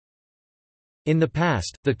In the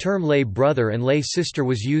past, the term lay brother and lay sister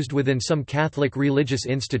was used within some Catholic religious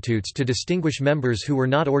institutes to distinguish members who were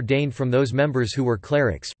not ordained from those members who were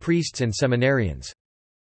clerics, priests and seminarians.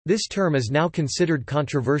 This term is now considered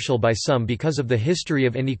controversial by some because of the history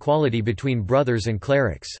of inequality between brothers and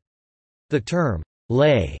clerics. The term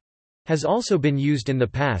lay has also been used in the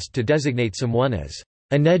past to designate someone as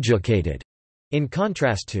uneducated, in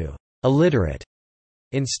contrast to illiterate.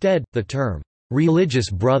 Instead, the term religious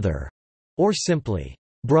brother, or simply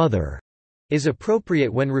brother, is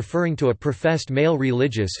appropriate when referring to a professed male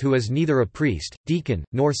religious who is neither a priest, deacon,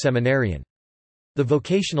 nor seminarian. The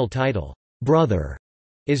vocational title, brother,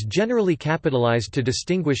 is generally capitalized to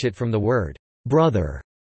distinguish it from the word brother,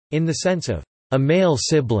 in the sense of a male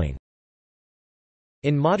sibling.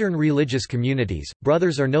 In modern religious communities,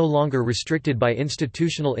 brothers are no longer restricted by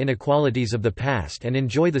institutional inequalities of the past and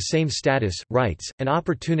enjoy the same status, rights, and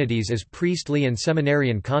opportunities as priestly and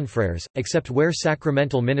seminarian confreres, except where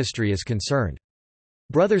sacramental ministry is concerned.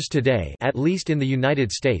 Brothers today, at least in the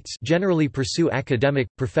United States, generally pursue academic,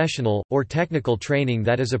 professional, or technical training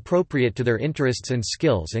that is appropriate to their interests and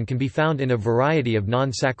skills and can be found in a variety of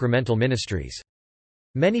non-sacramental ministries.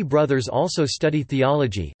 Many brothers also study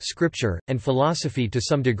theology, scripture, and philosophy to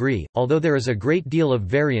some degree, although there is a great deal of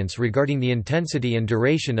variance regarding the intensity and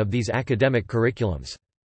duration of these academic curriculums.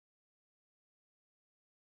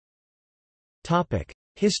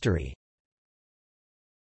 History.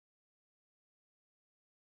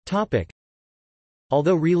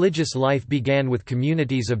 Although religious life began with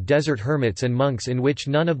communities of desert hermits and monks in which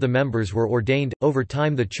none of the members were ordained, over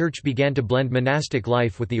time the Church began to blend monastic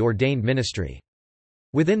life with the ordained ministry.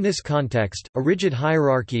 Within this context, a rigid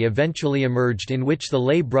hierarchy eventually emerged in which the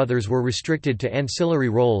lay brothers were restricted to ancillary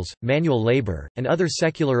roles, manual labor, and other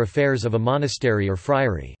secular affairs of a monastery or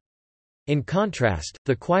friary. In contrast,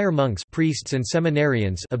 the choir monks, priests and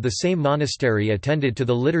seminarians of the same monastery attended to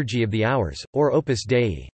the Liturgy of the Hours, or Opus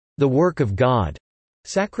Dei, the work of God,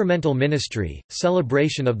 sacramental ministry,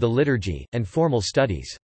 celebration of the liturgy, and formal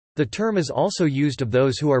studies. The term is also used of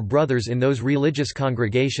those who are brothers in those religious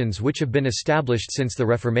congregations which have been established since the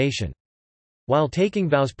Reformation. While taking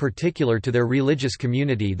vows particular to their religious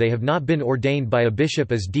community, they have not been ordained by a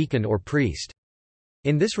bishop as deacon or priest.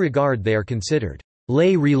 In this regard they are considered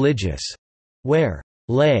lay religious, where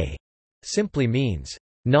lay simply means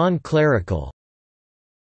non-clerical.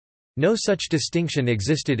 No such distinction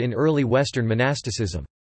existed in early Western monasticism.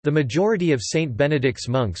 The majority of Saint Benedict's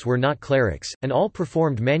monks were not clerics, and all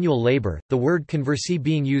performed manual labor, the word conversi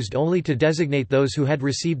being used only to designate those who had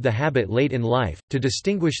received the habit late in life, to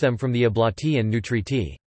distinguish them from the oblati and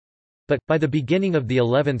nutriti. But, by the beginning of the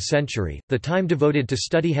 11th century, the time devoted to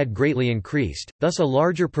study had greatly increased, thus a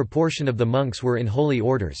larger proportion of the monks were in holy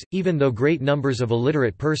orders, even though great numbers of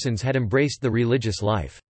illiterate persons had embraced the religious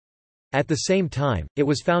life. At the same time, it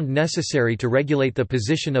was found necessary to regulate the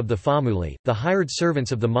position of the famuli, the hired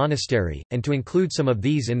servants of the monastery, and to include some of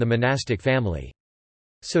these in the monastic family.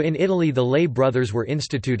 So in Italy the lay brothers were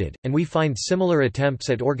instituted, and we find similar attempts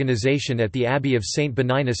at organization at the Abbey of Saint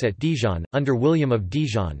Benignus at Dijon, under William of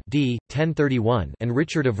Dijon d. 1031 and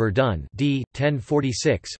Richard of Verdun d.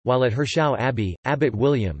 1046, while at Hirschau Abbey, Abbot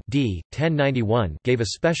William d. 1091 gave a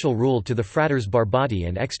special rule to the Fratres Barbati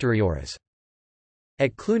and Exteriores.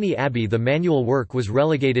 At Cluny Abbey the manual work was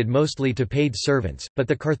relegated mostly to paid servants, but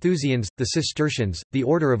the Carthusians, the Cistercians, the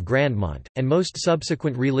Order of Grandmont, and most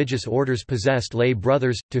subsequent religious orders possessed lay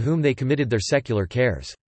brothers, to whom they committed their secular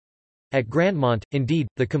cares. At Grandmont, indeed,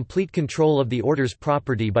 the complete control of the order's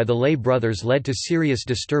property by the lay brothers led to serious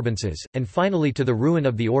disturbances, and finally to the ruin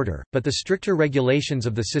of the order, but the stricter regulations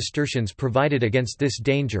of the Cistercians provided against this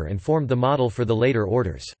danger and formed the model for the later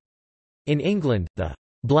orders. In England, the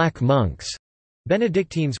Black Monks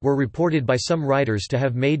Benedictines were reported by some writers to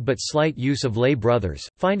have made but slight use of lay brothers,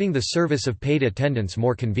 finding the service of paid attendants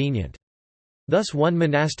more convenient. Thus one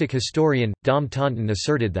monastic historian, Dom Taunton,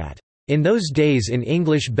 asserted that, "In those days in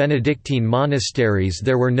English Benedictine monasteries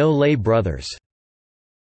there were no lay brothers."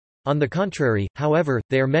 On the contrary, however,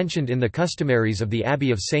 they are mentioned in the customaries of the Abbey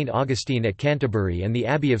of St. Augustine at Canterbury and the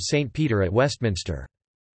Abbey of St. Peter at Westminster.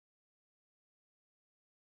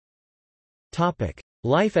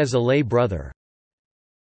 Life as a lay brother.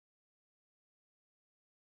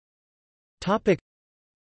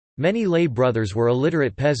 Many lay brothers were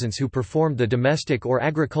illiterate peasants who performed the domestic or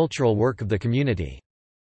agricultural work of the community.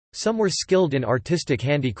 Some were skilled in artistic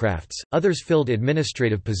handicrafts, others filled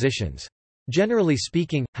administrative positions. Generally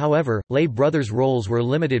speaking, however, lay brothers' roles were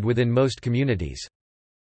limited within most communities.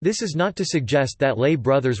 This is not to suggest that lay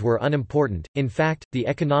brothers were unimportant. In fact, the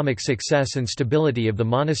economic success and stability of the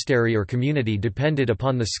monastery or community depended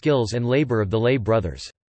upon the skills and labor of the lay brothers.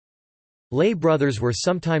 Lay brothers were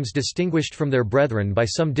sometimes distinguished from their brethren by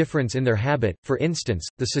some difference in their habit. For instance,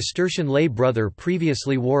 the Cistercian lay brother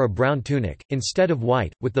previously wore a brown tunic, instead of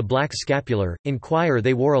white, with the black scapular. In choir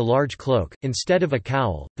they wore a large cloak, instead of a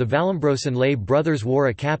cowl. The Vallombrosan lay brothers wore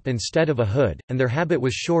a cap instead of a hood, and their habit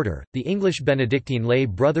was shorter. The English Benedictine lay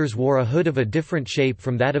brothers wore a hood of a different shape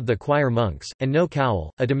from that of the choir monks, and no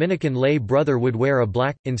cowl. A Dominican lay brother would wear a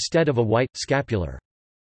black, instead of a white, scapular.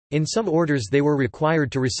 In some orders they were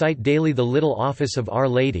required to recite daily the Little Office of Our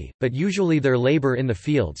Lady, but usually their labor in the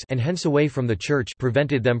fields and hence away from the church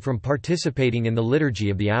prevented them from participating in the Liturgy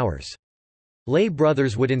of the Hours. Lay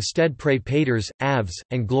brothers would instead pray Paters, Aves,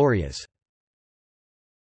 and Glorias.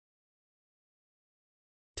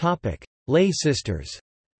 Lay sisters.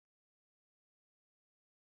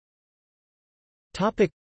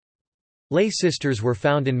 Lay sisters were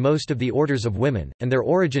found in most of the orders of women, and their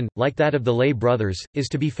origin, like that of the lay brothers, is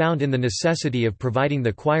to be found in the necessity of providing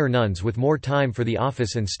the choir nuns with more time for the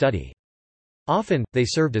office and study. Often, they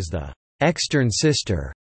served as the extern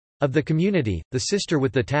sister of the community, the sister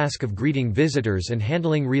with the task of greeting visitors and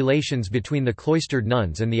handling relations between the cloistered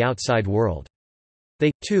nuns and the outside world.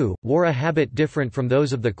 They, too, wore a habit different from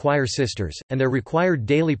those of the choir sisters, and their required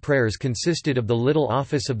daily prayers consisted of the Little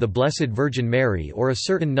Office of the Blessed Virgin Mary or a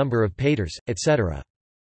certain number of paters, etc.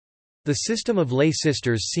 The system of lay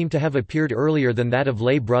sisters seemed to have appeared earlier than that of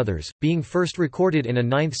lay brothers, being first recorded in a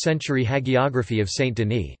 9th-century hagiography of Saint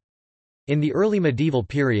Denis. In the early medieval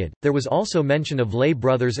period, there was also mention of lay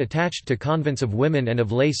brothers attached to convents of women and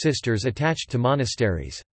of lay sisters attached to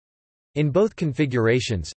monasteries. In both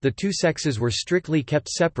configurations, the two sexes were strictly kept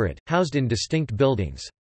separate, housed in distinct buildings.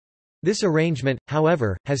 This arrangement,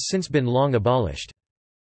 however, has since been long abolished.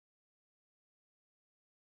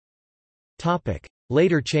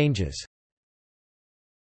 Later changes.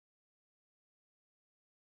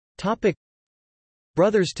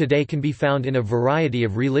 Brothers today can be found in a variety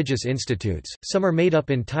of religious institutes. Some are made up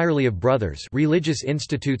entirely of brothers, religious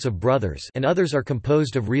institutes of brothers, and others are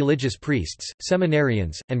composed of religious priests,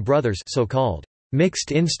 seminarians, and brothers, so-called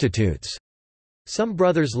mixed institutes. Some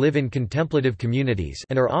brothers live in contemplative communities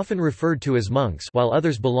and are often referred to as monks, while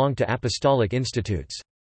others belong to apostolic institutes.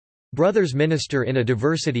 Brothers minister in a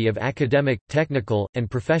diversity of academic, technical, and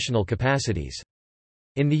professional capacities.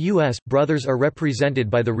 In the U.S., brothers are represented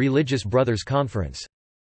by the Religious Brothers Conference.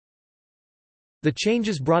 The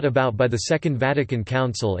changes brought about by the Second Vatican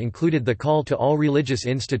Council included the call to all religious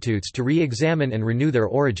institutes to re-examine and renew their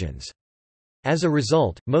origins. As a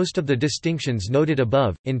result, most of the distinctions noted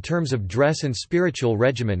above, in terms of dress and spiritual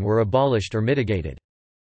regimen, were abolished or mitigated.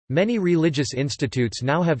 Many religious institutes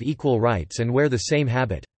now have equal rights and wear the same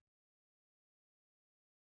habit.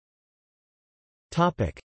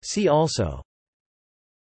 See also: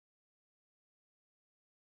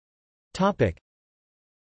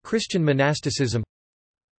 Christian monasticism,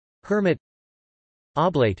 Hermit,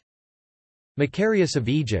 Oblate, Macarius of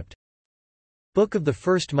Egypt, Book of the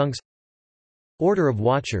First Monks, Order of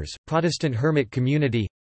Watchers, Protestant Hermit Community,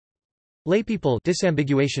 Laypeople,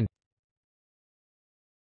 disambiguation.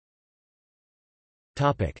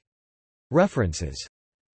 References.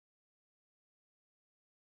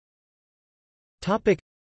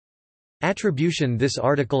 Attribution. This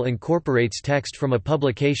article incorporates text from a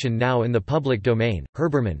publication now in the public domain.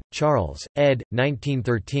 Herbermann, Charles, ed.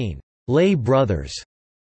 1913. Lay Brothers.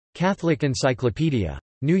 Catholic Encyclopedia.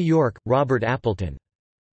 New York, Robert Appleton.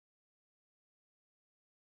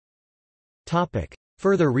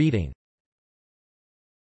 Further reading.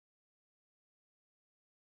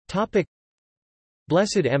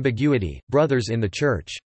 Blessed Ambiguity, Brothers in the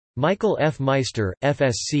Church. Michael F. Meister,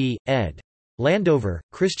 FSc, ed. Landover,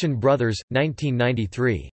 Christian Brothers,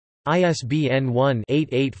 1993. ISBN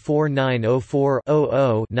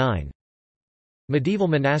 1-884904-00-9. Medieval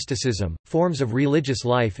Monasticism, Forms of Religious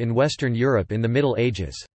Life in Western Europe in the Middle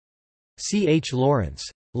Ages. C. H. Lawrence.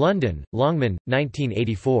 London, Longman,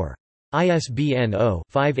 1984. ISBN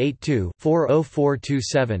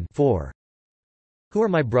 0-582-40427-4. Who Are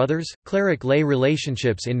My Brothers? Cleric-Lay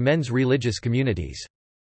Relationships in Men's Religious Communities.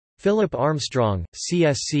 Philip Armstrong,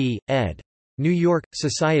 CSC, ed. New York,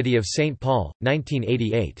 Society of St. Paul,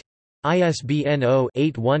 1988. ISBN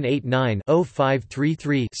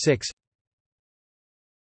 0-8189-0533-6.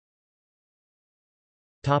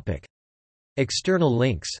 External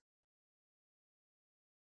links.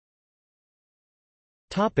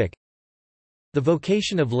 The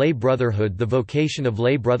Vocation of Lay Brotherhood. The Vocation of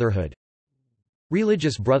Lay Brotherhood.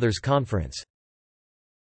 Religious Brothers Conference.